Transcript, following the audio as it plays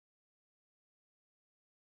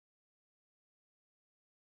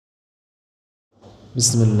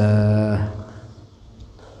Bismillah.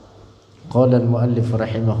 Qala al-muallif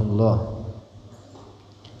rahimahullah,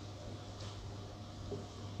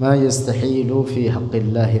 ma yastahilu fi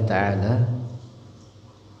haqqillahi ta'ala,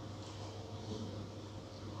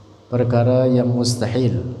 perkara yang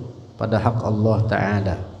mustahil pada hak Allah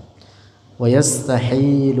Ta'ala. Wa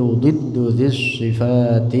yastahilu diddu dhis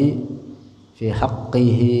sifati fi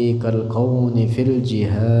haqqihi kal kauni fil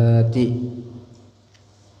jihati.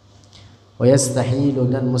 Wa yastahilu,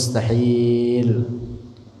 dan mustahil,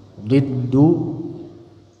 diddu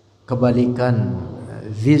kebalikan,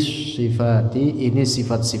 dhis sifati ini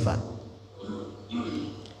sifat-sifat.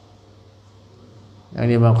 Yang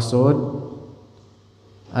dimaksud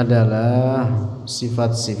adalah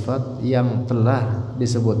sifat-sifat yang telah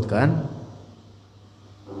disebutkan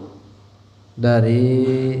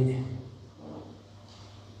dari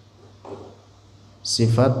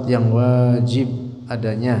sifat yang wajib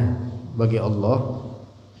adanya bagi Allah,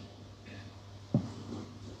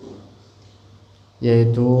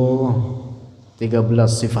 yaitu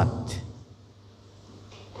 13 sifat.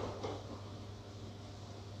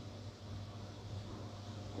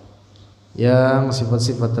 Yang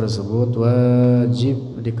sifat-sifat tersebut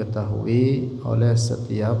wajib diketahui oleh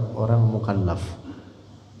setiap orang mukallaf.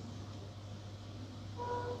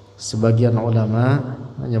 Sebagian ulama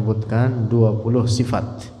menyebutkan 20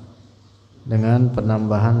 sifat dengan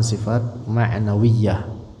penambahan sifat ma'nawiyah.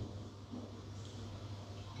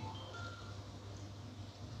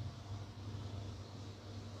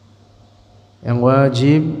 Yang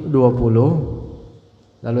wajib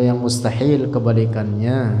 20, lalu yang mustahil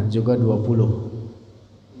kebalikannya juga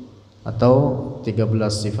 20 atau 13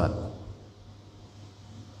 sifat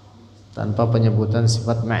tanpa penyebutan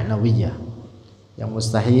sifat ma'nawiyah. Yang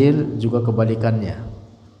mustahil juga kebalikannya.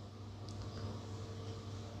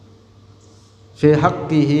 Fi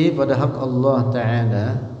haqqihi, pada hak Allah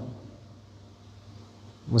Ta'ala,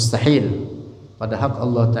 mustahil pada hak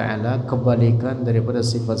Allah Ta'ala kebalikan daripada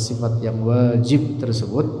sifat-sifat yang wajib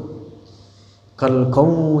tersebut. Kal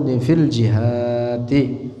kauni fil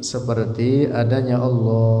jihati, seperti adanya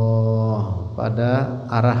Allah pada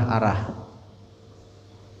arah-arah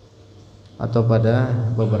atau pada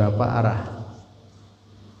beberapa arah.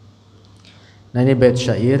 Nah, ini bait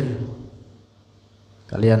syair,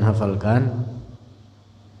 kalian hafalkan.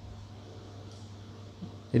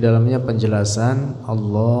 Di dalamnya penjelasan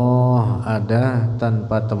Allah ada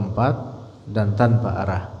tanpa tempat dan tanpa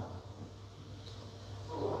arah.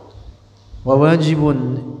 Wa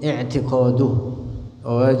wajibun i'tiqaduh,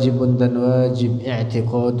 wajibun dan wajib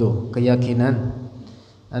i'tiqaduh, keyakinan,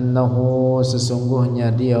 annahu,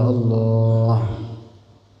 sesungguhnya dia Allah,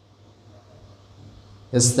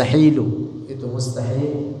 yastahilu, itu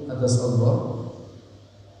mustahil atas Allah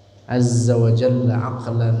azza wa jalla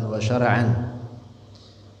aqlan wa syara'an,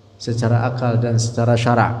 secara akal dan secara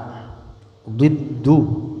syara'. Diddu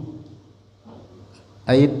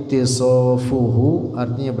aittisafuhu,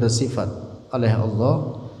 artinya bersifat oleh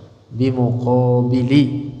Allah,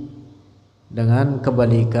 bimuqabili, dengan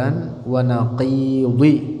kebalikan, wa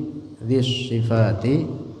naqidhi dhis sifati,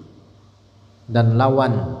 dan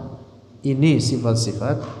lawan ini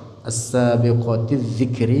sifat-sifat as-sabiqati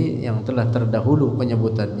dzikri, yang telah terdahulu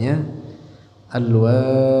penyebutannya,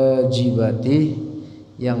 al-wajibati,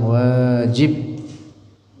 yang wajib.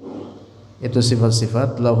 Itu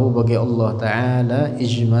sifat-sifat lahu bagi Allah Ta'ala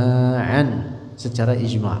ijma'an, secara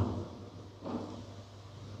ijma'.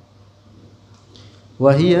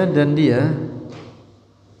 Wahiyya, dan dia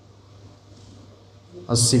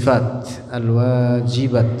as-sifat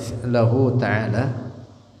al-wajibat lahu Ta'ala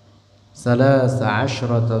 13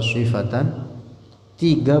 sifatan,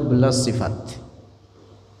 13 sifat.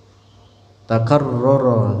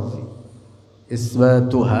 Takarrara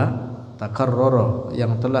isbatuha, takarrara,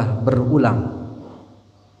 yang telah berulang,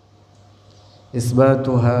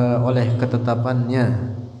 isbatuha, oleh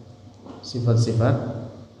ketetapannya sifat-sifat,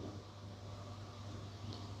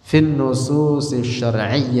 fin nususi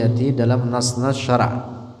syar'iyyati, dalam nas-nas syara'.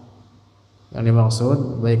 Yang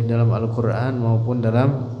dimaksud baik dalam Al-Quran maupun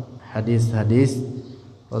dalam hadis-hadis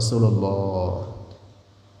Rasulullah.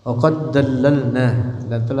 Wa qad dallalna,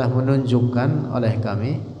 dan telah menunjukkan oleh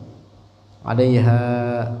kami, alaiha,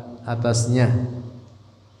 atasnya,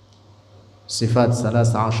 sifat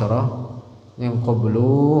 13 yang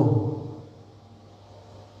qablu,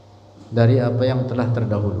 dari apa yang telah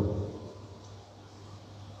terdahulu.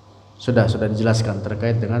 Sudah dijelaskan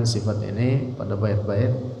terkait dengan sifat ini pada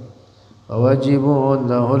bait-bait. Wajibun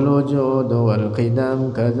lahul wujud wal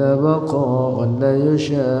qidam kadza baqa'un la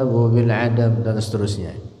yushabu bil adam, dan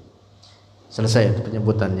seterusnya. Selesai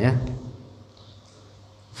penyebutannya.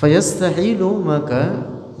 Fayastahilu, maka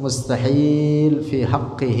mustahil fi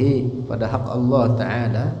haqqihi, pada hak Allah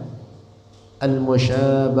Ta'ala,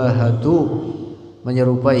 al-musyabahatu,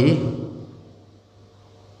 menyerupai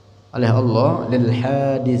oleh Allah, lil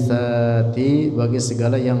hadisati, bagi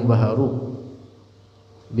segala yang baharu,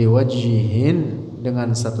 biwajhin,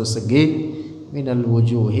 dengan satu segi, minal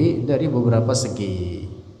wujuhi, dari beberapa segi.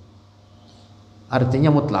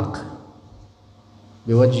 Artinya mutlak.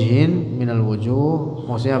 Biwajhin minal wujuh,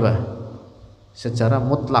 maksudnya apa? Secara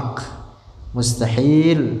mutlak,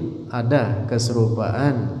 mustahil ada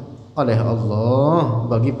keserupaan oleh Allah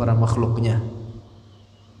bagi para makhluknya.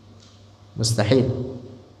 Mustahil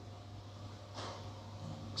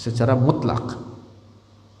secara mutlak.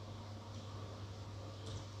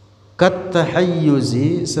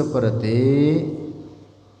 Katahayyuzi, seperti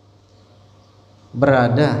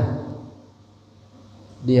berada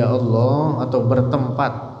dia Allah atau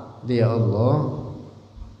bertempat dia Allah,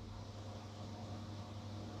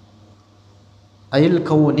 ail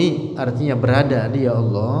kauni, artinya berada dia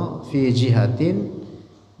Allah, fi jihatin,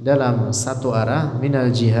 dalam satu arah, minal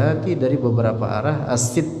jihati, dari beberapa arah,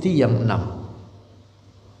 as-sitti, yang 6.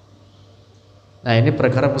 Nah, ini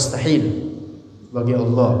perkara mustahil bagi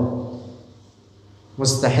Allah.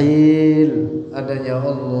 Mustahil adanya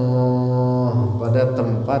Allah pada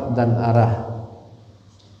tempat dan arah,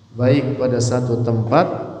 baik pada satu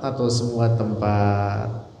tempat atau semua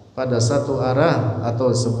tempat, pada satu arah atau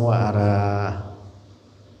semua arah.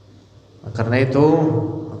 Karena itu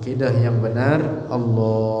akidah yang benar,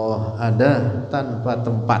 Allah ada tanpa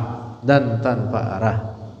tempat dan tanpa arah.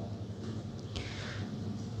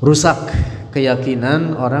 Rusak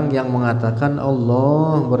keyakinan orang yang mengatakan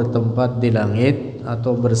Allah bertempat di langit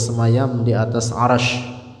atau bersemayam di atas arasy,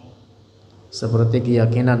 seperti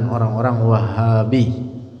keyakinan orang-orang Wahabi.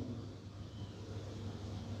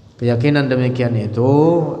 Keyakinan demikian itu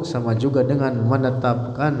sama juga dengan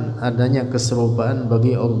menetapkan adanya keserupaan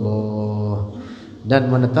bagi Allah,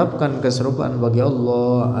 dan menetapkan keserupaan bagi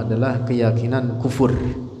Allah adalah keyakinan kufur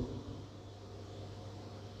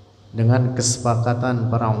dengan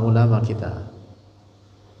kesepakatan para ulama kita.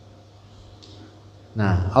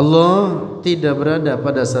 Nah, Allah tidak berada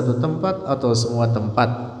pada satu tempat atau semua tempat,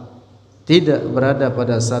 tidak berada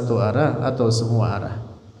pada satu arah atau semua arah.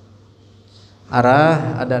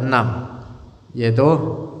 Arah ada 6, yaitu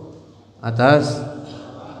atas,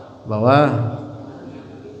 bawah,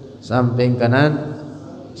 samping kanan,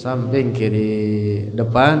 samping kiri,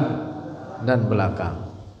 depan, dan belakang.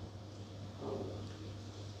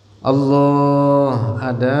 Allah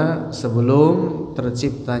ada sebelum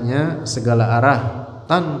terciptanya segala arah,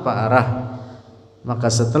 tanpa arah. Maka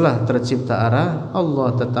setelah tercipta arah,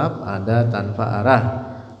 Allah tetap ada tanpa arah,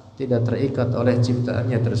 tidak terikat oleh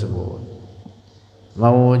ciptaannya tersebut.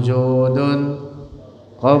 Mawjudun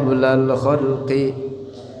qabla al-khalqi,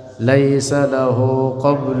 laisa lahu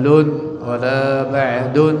qablun wala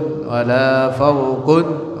ba'dun wala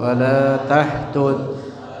fawqun wala tahtun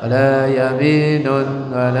wala yaminun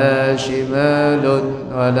wala shimalun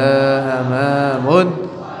wala amamun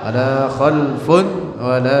wala khalfun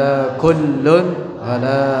wala kullun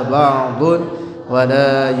wala ba'dun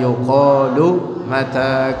wala yuqalu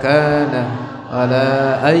mata kana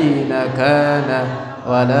wala aina kana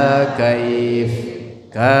wala kaif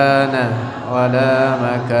kana wala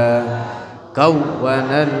makan,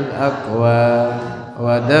 kawwana al-akwan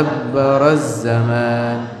wa dabbara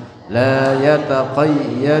az-zaman, la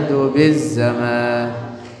yataqayyadu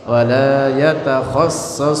biz-zaman wa la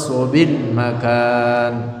yatakhassasu bil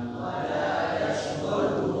makan.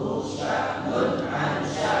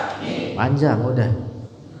 Panjang udah.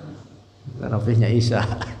 Rafinya Isa.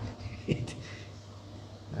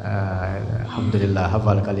 Alhamdulillah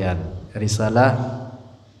hafal kalian. Risalah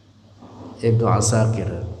Ibnu Asakir,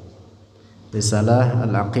 Risalah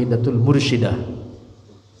Al-Aqidatul Mursyidah.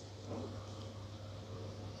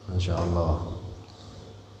 Masya Allah.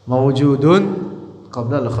 Mawjudun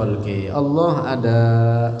qabla al-khalqi, Allah ada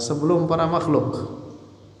sebelum para makhluk.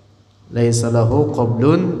 Laisa lahu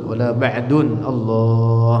qablun wala ba'dun,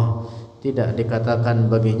 Allah tidak dikatakan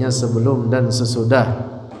baginya sebelum dan sesudah,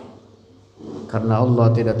 karena Allah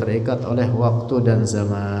tidak terikat oleh waktu dan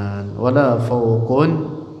zaman. Wala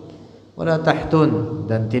fawqun wala tahtun,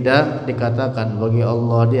 dan tidak dikatakan bagi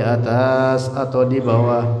Allah di atas atau di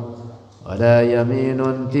bawah. Wala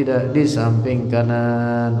yaminun, tidak di samping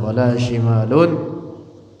kanan. Wala shimalun,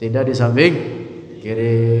 tidak di samping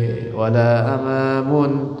kiri. Wala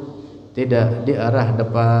amamun, tidak di arah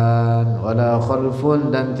depan. Wala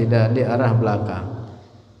khalfun, dan tidak di arah belakang.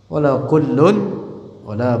 Wala kullun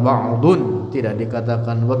wala ba'dun, tidak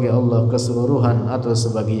dikatakan bagi Allah keseluruhan atau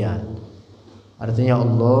sebagian. Artinya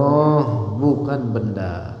Allah bukan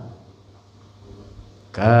benda.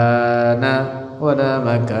 Kana wala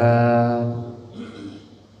makan.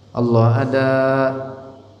 Allah ada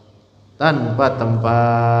tanpa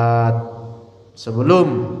tempat. Sebelum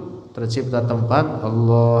tercipta tempat,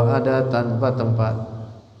 Allah ada tanpa tempat.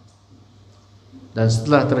 Dan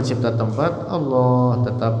setelah tercipta tempat, Allah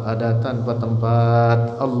tetap ada tanpa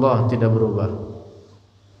tempat. Allah tidak berubah.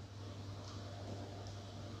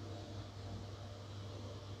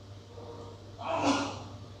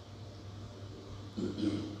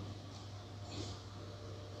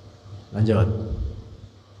 Lanjut.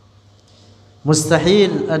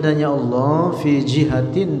 Mustahil adanya Allah fi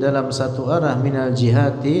jihatin dalam satu arah minal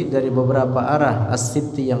jihati dari beberapa arah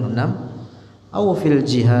as-sitti yang 6, au fil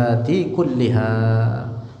jihati kulliha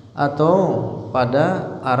atau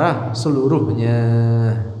pada arah seluruhnya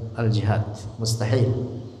al-jihad. Mustahil.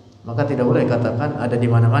 Maka tidak boleh katakan ada di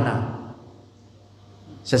mana-mana.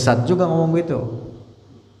 Sesat juga ngomong begitu.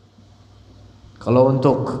 Kalau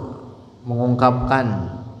untuk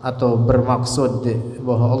mengungkapkan atau bermaksud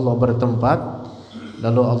bahwa Allah bertempat,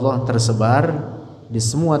 lalu Allah tersebar di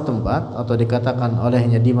semua tempat atau dikatakan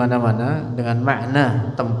olehnya di mana-mana dengan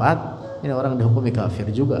makna tempat, ini orang dihukumi kafir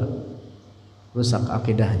juga, rusak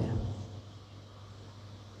akidahnya.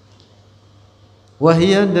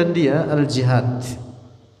 Wahia dan dia al-jihad,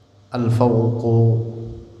 al-fawqu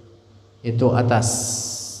itu atas,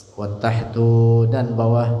 wat-tahtu dan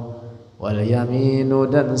bawah, wal yaminu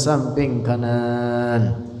dan samping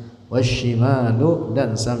kanan, wasyimalu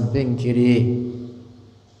dan samping kiri,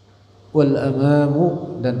 wal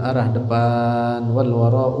amamu dan arah depan, wal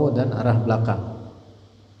wara'u dan arah belakang.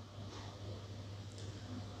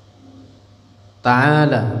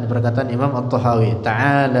 Ta'ala, ini perkataan Imam at-Tauhid.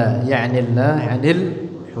 Ta'ala ya'ni Allah 'anil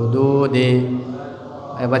hududi.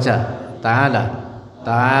 Ayo baca. Ta'ala.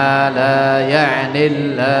 Ta'ala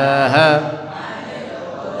ya'ni Allah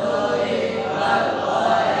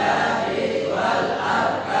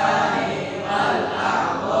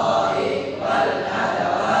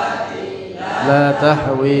la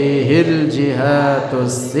tahwihil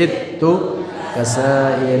jihatus sittu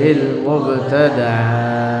kasairil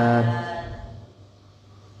mubtada'at.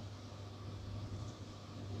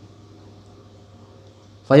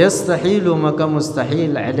 Fayastahilu maka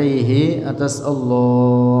mustahil alaihi atas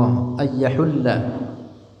Allah ayyahulla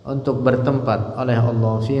untuk bertempat oleh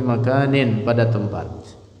Allah fi makanin pada tempat.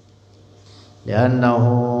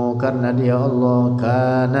 Liannahu karena dia Allah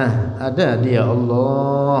kana ada dia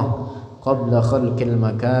Allah qabla khalqil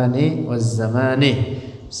makani waz zamani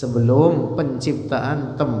sebelum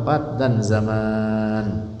penciptaan tempat dan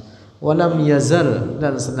zaman. Walam yazal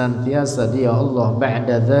dan senantiasa dia Allah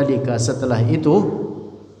ba'da dzalika setelah itu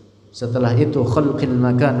khalqil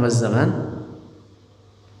makan waz zaman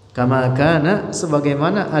kama kana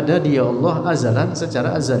sebagaimana ada dia Allah azalan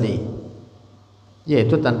secara azali,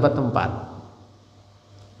 yaitu tanpa tempat.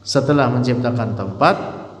 Setelah menciptakan tempat,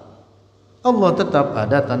 Allah tetap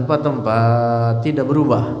ada tanpa tempat, tidak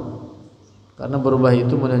berubah. Karena berubah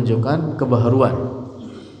itu menunjukkan kebaharuan.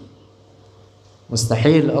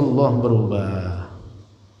 Mustahil Allah berubah.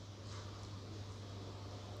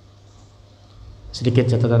 Sedikit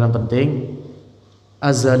catatan penting.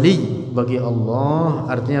 Azali bagi Allah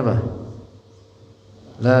artinya apa?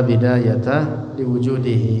 La bidayata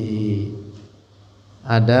liwujudihi.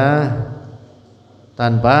 Ada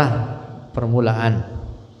tanpa permulaan.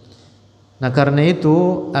 Nah karena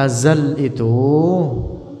itu azal itu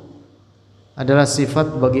adalah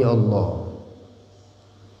sifat bagi Allah,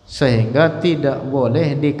 sehingga tidak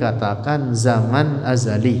boleh dikatakan zaman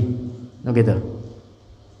azali. Nah gitu.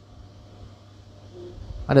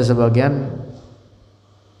 Ada sebagian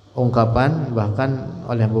ungkapan bahkan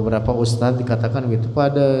oleh beberapa ustadz dikatakan gitu,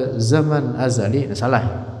 pada zaman azali. Nah, salah.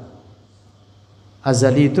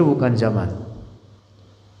 Azali itu bukan zaman.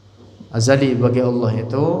 Azali bagi Allah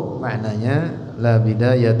itu maknanya la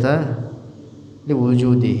bidayata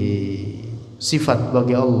liwujudihi. Sifat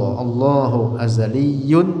bagi Allah, Allahu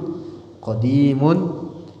azaliyun qadimun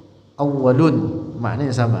awwalun,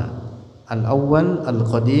 maknanya sama. Al-awwal,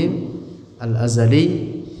 al-qadim,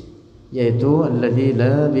 al-azali, yaitu alladzi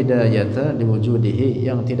la bidayata liwujudihi,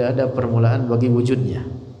 yang tidak ada permulaan bagi wujudnya.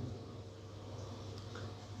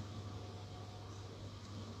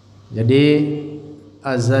 Jadi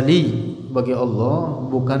azali bagi Allah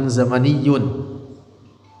bukan zamaniyun,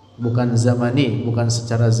 bukan zamani, bukan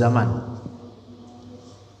secara zaman.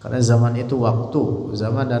 Karena zaman itu waktu,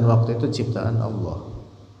 zaman dan waktu itu ciptaan Allah.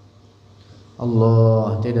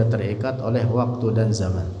 Allah tidak terikat oleh waktu dan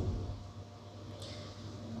zaman.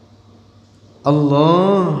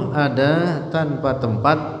 Allah ada tanpa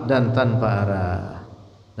tempat dan tanpa arah.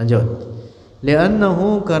 Lanjut.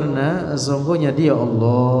 Li'annahu, karena sesungguhnya dia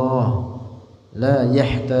Allah la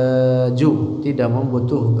yahtaju, tidak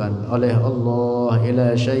membutuhkan oleh Allah ila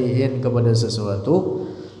syai'in, kepada sesuatu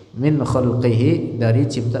min khalqihi, dari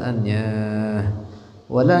ciptaannya,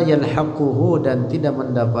 wala yalhaquhu, dan tidak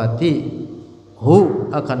mendapati hu,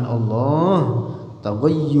 akan Allah,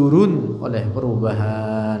 taghayyurun, oleh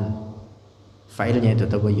perubahan. Fa'ilnya itu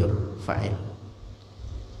taghayyur, fa'il.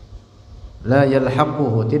 La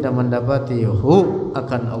yalhaquhu, tidak mendapati hu,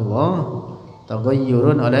 akan Allah,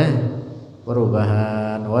 taghayyurun, oleh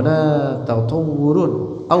perubahan. Wala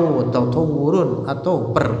tatawwurun, atau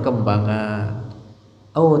perkembangan,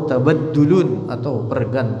 au tabaddulun, atau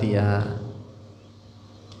pergantian.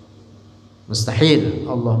 Mustahil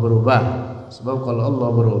Allah berubah, sebab kalau Allah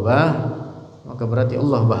berubah maka berarti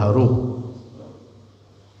Allah baharu.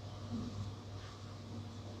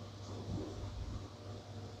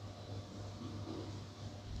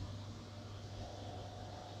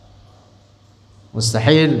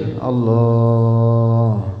 Mustahil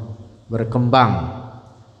Allah berkembang,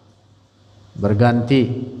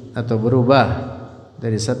 berganti, atau berubah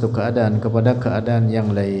dari satu keadaan kepada keadaan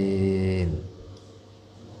yang lain.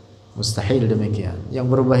 Mustahil demikian. Yang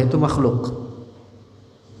berubah itu makhluk.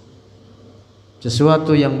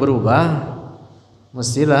 Sesuatu yang berubah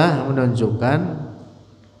mestilah menunjukkan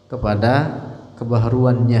kepada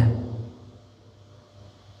kebaharuannya,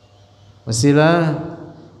 mestilah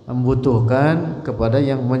membutuhkan kepada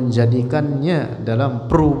yang menjadikannya dalam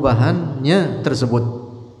perubahannya tersebut.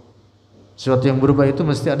 Sesuatu yang berubah itu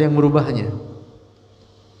mesti ada yang merubahnya.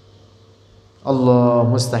 Allah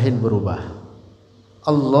mustahil berubah.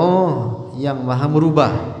 Allah yang maha merubah.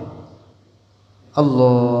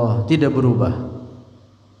 Allah tidak berubah.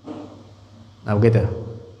 Nah begitu.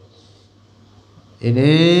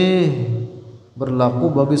 Ini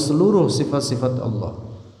berlaku bagi seluruh sifat-sifat Allah,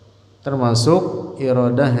 termasuk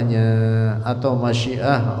iradahnya atau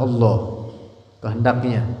masyiah Allah,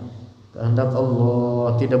 kehendaknya. Kehendak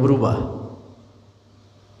Allah tidak berubah.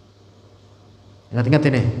 Ingat-ingat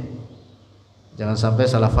ini, jangan sampai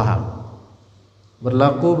salah faham.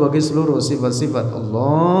 Berlaku bagi seluruh sifat-sifat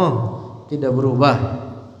Allah, tidak berubah,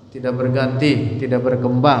 tidak berganti, tidak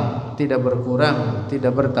berkembang, tidak berkurang,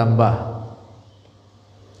 tidak bertambah.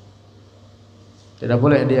 Tidak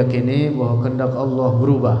boleh diyakini bahwa kehendak Allah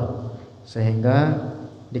berubah sehingga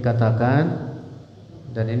dikatakan,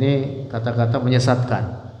 dan ini kata-kata menyesatkan,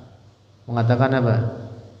 mengatakan apa?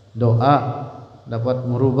 Doa dapat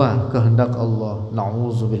merubah kehendak Allah.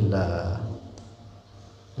 Na'udzubillah.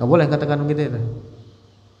 Nggak boleh katakan begitu itu.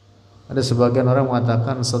 Ada sebagian orang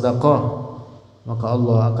mengatakan sedekah maka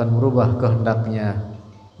Allah akan merubah kehendaknya.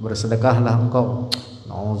 Bersedekahlah engkau.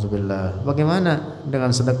 Na'udzubillah. Bagaimana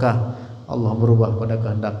dengan sedekah Allah berubah pada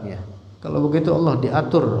kehendaknya? Kalau begitu Allah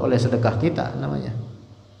diatur oleh sedekah kita namanya.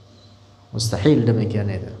 Mustahil demikian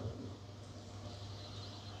itu.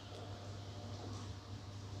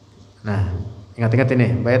 Nah, ingat-ingat ini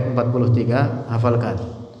bait 43, hafalkan.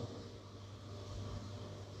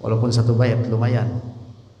 Walaupun satu bait lumayan.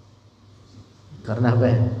 Karena apa?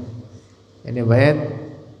 Ini bait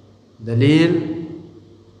dalil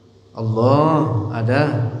Allah ada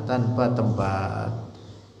tanpa tempat.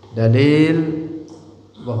 Dalil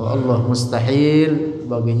bahwa Allah mustahil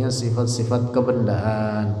baginya sifat-sifat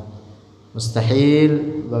kebendaan,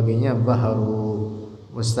 mustahil baginya baharu,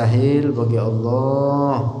 mustahil bagi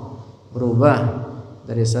Allah berubah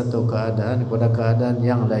dari satu keadaan kepada keadaan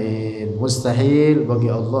yang lain, mustahil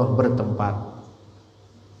bagi Allah bertempat.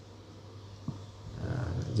 Nah,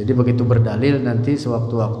 jadi begitu berdalil nanti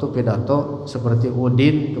sewaktu-waktu pidato seperti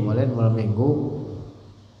Udin kemarin malam Minggu,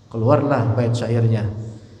 keluarlah bait syairnya.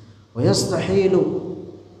 Wa yastahilu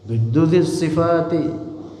bidzis sifati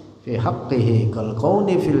fi haqqihi kal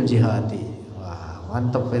kauni fil jihati. Wah,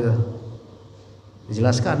 mantap itu.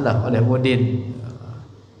 Dijelaskanlah oleh Udin.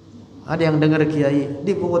 Ada yang dengar kiai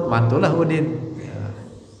dipungut mantulah Udin.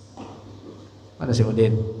 Mana si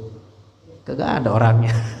Udin? Kagak ada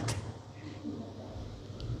orangnya.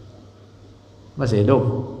 Masih hidup.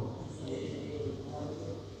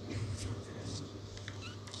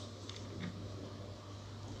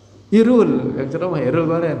 Irul, yang ceramah Irul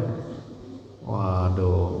kemarin.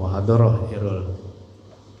 Waduh, muhadharah Irul.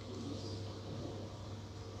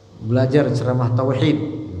 Belajar ceramah tauhid,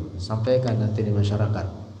 sampaikan nanti di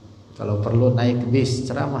masyarakat. Kalau perlu naik bis,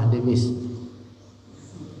 ceramah di bis.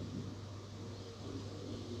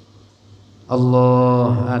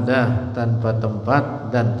 Allah ada tanpa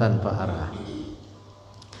tempat dan tanpa arah.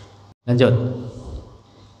 Lanjut.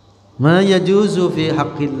 Ma yajuzu fi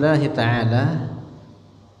haqqillahi ta'ala,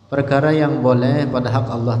 perkara yang boleh pada hak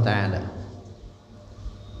Allah Ta'ala.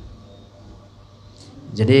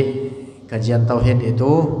 Jadi kajian tauhid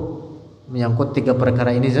itu menyangkut 3 perkara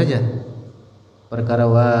ini saja. Perkara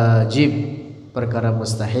wajib, perkara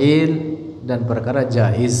mustahil, dan perkara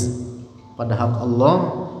jaiz pada hak Allah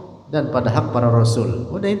dan pada hak para rasul.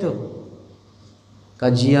 Udah itu.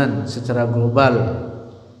 Kajian secara global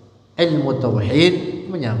ilmu tauhid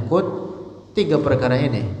menyangkut 3 perkara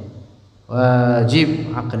ini.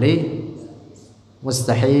 Wajib akli,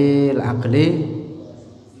 mustahil akli,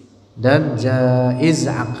 dan jaiz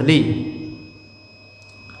akli.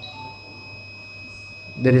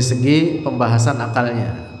 Dari segi pembahasan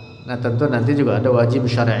akalnya. Nah, tentu nanti juga ada wajib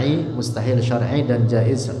syar'i, mustahil syar'i, dan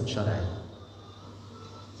jaiz syar'i.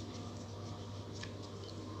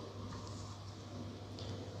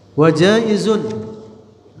 Wa jaizun,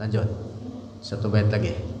 lanjut 1 bait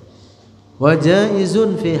lagi. Wa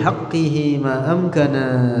jaizun fi haqqihi ma amkana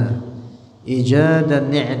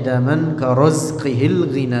ijadan ni'daman ka rizqihil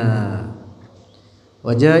ghina.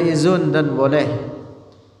 Wa jaizun, dan boleh,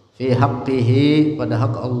 fi haqqihi, pada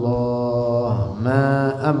hak Allah, ma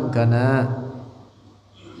amkana,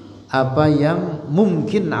 apa yang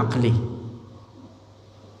mungkin akli,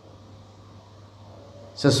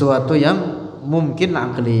 sesuatu yang mungkin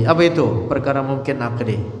akli. Apa itu perkara mungkin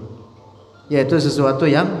akli? Yaitu sesuatu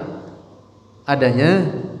yang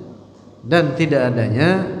adanya dan tidak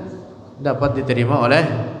adanya dapat diterima oleh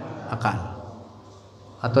akal,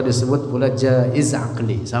 atau disebut pula jaiz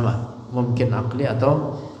akli. Sama, mungkin akli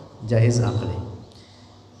atau jaiz akli.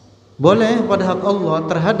 Boleh pada hak Allah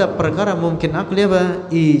terhadap perkara mungkin akli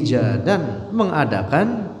apa? Ijadan,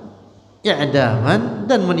 mengadakan, i'daman,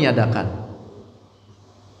 dan meniadakan.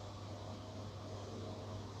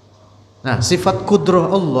 Nah, sifat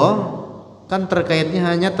kudrah Allah kan terkaitnya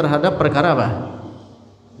hanya terhadap perkara apa?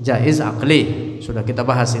 Jaiz akli. Sudah kita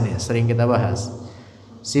bahas ini, sering kita bahas.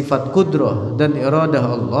 Sifat kudrah dan iradah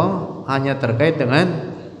Allah hanya terkait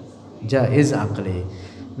dengan jaiz akli.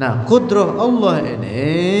 Nah, kudrah Allah ini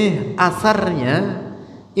asarnya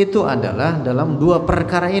itu adalah dalam 2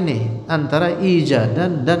 perkara ini, antara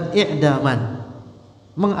ijadan dan i'daman,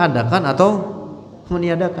 mengadakan atau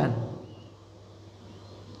meniadakan.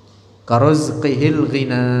 Karizqihil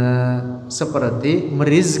ghina, seperti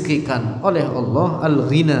merizkikan oleh Allah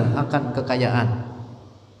al-ghina, akan kekayaan.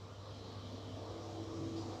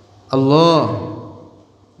 Allah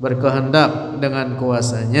berkehendak dengan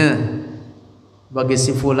kuasanya bagi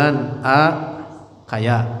si fulan A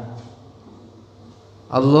kaya.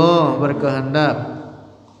 Allah berkehendak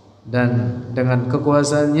dan dengan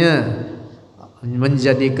kekuasaannya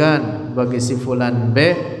menjadikan bagi si fulan B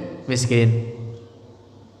miskin.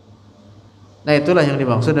 Nah, itulah yang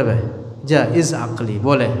dimaksud apa? Jaiz akli,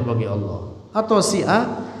 boleh bagi Allah. Atau si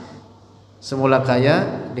A semula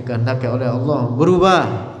kaya, dikehendaki oleh Allah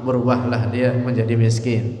berubahlah dia menjadi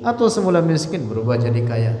miskin. Atau semula miskin berubah jadi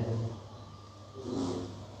kaya.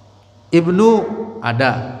 Ibnu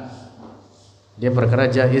ada, dia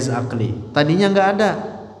perkara jaiz akli. Tadinya nggak ada,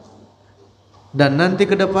 dan nanti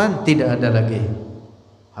ke depan tidak ada lagi,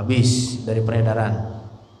 habis dari peredaran,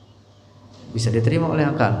 bisa diterima oleh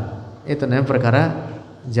akal. Itu namanya perkara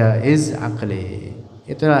jaiz akli.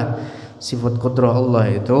 Itulah sifat kudrah Allah,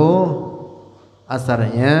 itu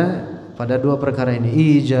asarnya pada 2 perkara ini,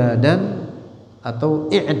 ijadan atau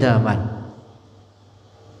i'daman,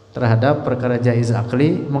 terhadap perkara jaiz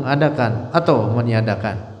akli, mengadakan atau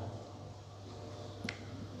meniadakan.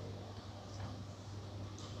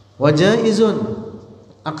 Wa jaizun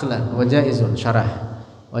aqlan, wa jaizun syarah.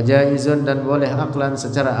 Wajaizun, dan boleh aklan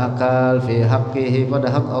secara akal, fi haqqihi,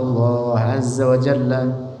 pada hak Allah azza wa jalla,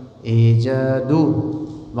 ijadu,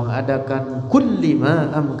 mengadakan kulli ma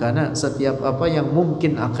amkana, setiap apa yang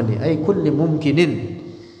mungkin akli, ay kulli mumkinin,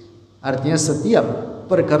 artinya setiap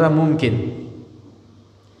perkara mungkin.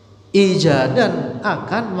 Ijadan,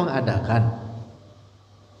 akan mengadakan.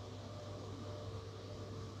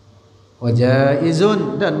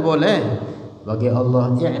 Wajaizun, dan boleh bagi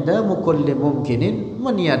Allah i'damu kulli mumkinin,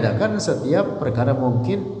 meniadakan setiap perkara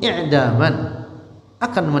mungkin, i'daman,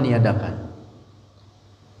 akan meniadakan.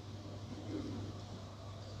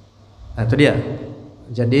 Nah, itu dia.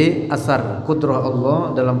 Jadi asar kudrah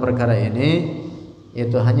Allah dalam perkara ini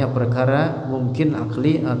itu hanya perkara mungkin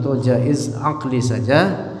akli atau jaiz akli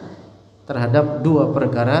saja, terhadap 2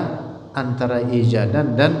 perkara antara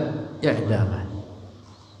ijadan dan i'daman.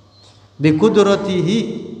 Bi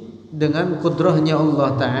qudratihi, dengan kudrahnya Allah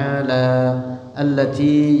Ta'ala,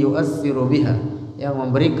 allati yu'assiru biha, yang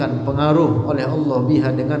memberikan pengaruh oleh Allah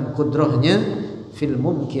biha, dengan kudrahnya, fil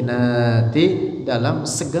mumkinati, dalam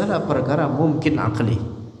segala perkara mungkin akli.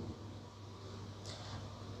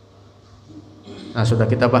 Nah, sudah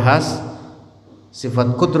kita bahas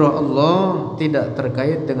sifat kudrah Allah tidak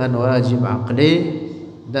terkait dengan wajib akli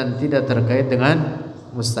dan tidak terkait dengan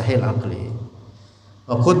mustahil akli.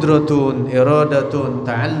 Wa qudratun iradatun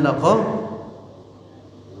ta'allaqa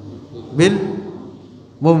bil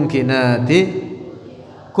mumkinati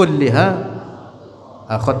kulliha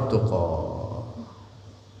akhadtuqa.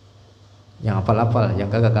 Yang hafal-hafal,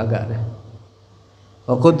 yang kagak-kagak deh.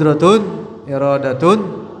 Wa qudratun iradatun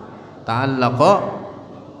ta'allaqa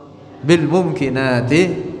bil mumkinati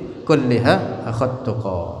kulliha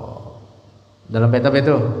akhadtuqa. Dalam kitab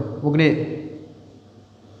itu Mughni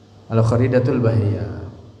Al-Kharidatul Bahiyah.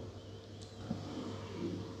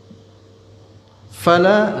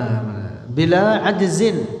 Fala bila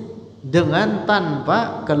ajzin, dengan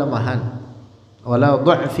tanpa kelemahan, wala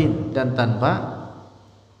dha'fin, dan tanpa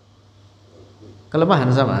kelemahan,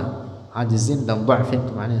 sama ajzin dan dha'fin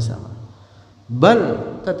maknanya sama. Bal,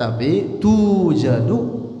 tetapi tujadu,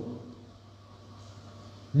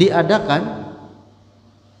 diadakan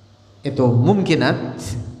itu mungkinat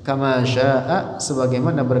kama syaa,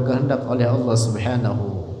 sebagaimana berkehendak oleh Allah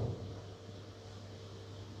Subhanahu.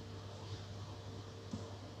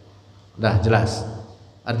 Dah jelas.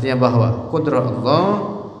 Artinya bahwa kudrah Allah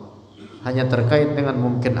hanya terkait dengan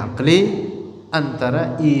mungkin akli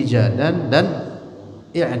antara ijadan dan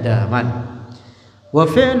i'daman. Wa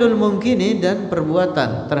fi'lul mungkini, dan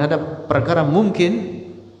perbuatan terhadap perkara mungkin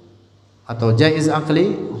atau jaiz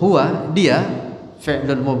akli, huwa, dia,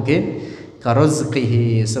 fi'lul mungkin,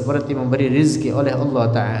 karizqihi, seperti memberi rizki oleh Allah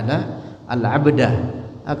Ta'ala al-abdah,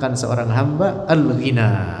 akan seorang hamba, al-ghina,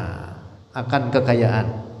 akan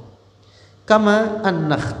kekayaan. Kama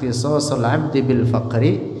anna ikhtisasul 'abdi bil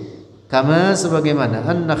faqri, kama sebagaimana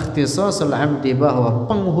anna ikhtisasul 'abdi, bahwa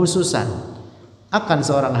penghususan akan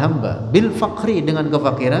seorang hamba, bil faqri, dengan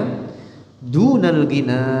kefakiran, dunal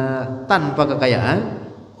ghina, tanpa kekayaan,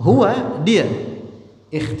 huwa, dia,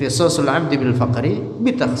 ikhtisasul 'abdi bil faqri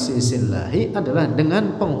bi takhsisillahi, adalah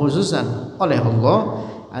dengan penghususan oleh Allah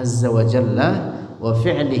Azza wa Jalla, wa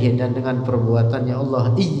fi'lihi, dan dengan perbuatannya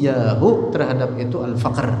Allah iyyahu, terhadap itu,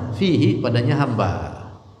 al-faqr, fihi, padanya hamba.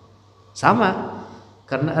 Sama,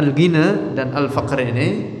 karena al-ghina dan al-faqr ini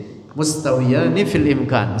mustawiyani fil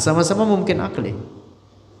imkan, sama-sama mungkin akli.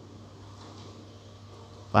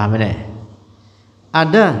 Paham ini?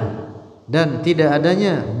 Ada dan tidak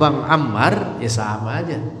adanya Bang Ammar ya sama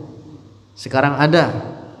aja. Sekarang ada,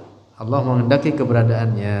 Allah menghendaki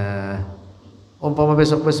keberadaannya. Umpama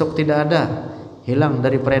besok-besok tidak ada, hilang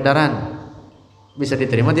dari peredaran, bisa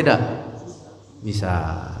diterima tidak? Bisa.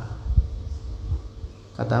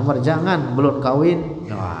 Kata Ammar, jangan, belum kawin.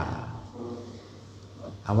 Nah,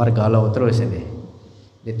 Ammar galau terus ini,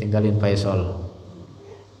 ditinggalin Faisal.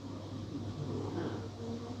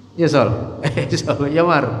 Ya Sol, ya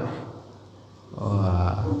Mar.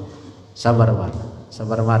 Wah, sabar Mar,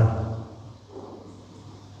 sabar Mar.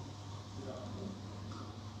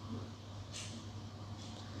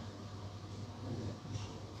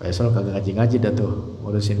 Faisal kagak ngaji-ngaji dah tuh,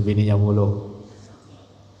 ngurusin bininya mulu.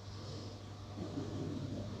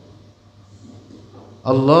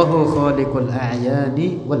 Allahu khaliqul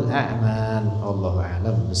a'yani wal a'mal. Allahu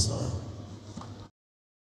a'lam bissawab.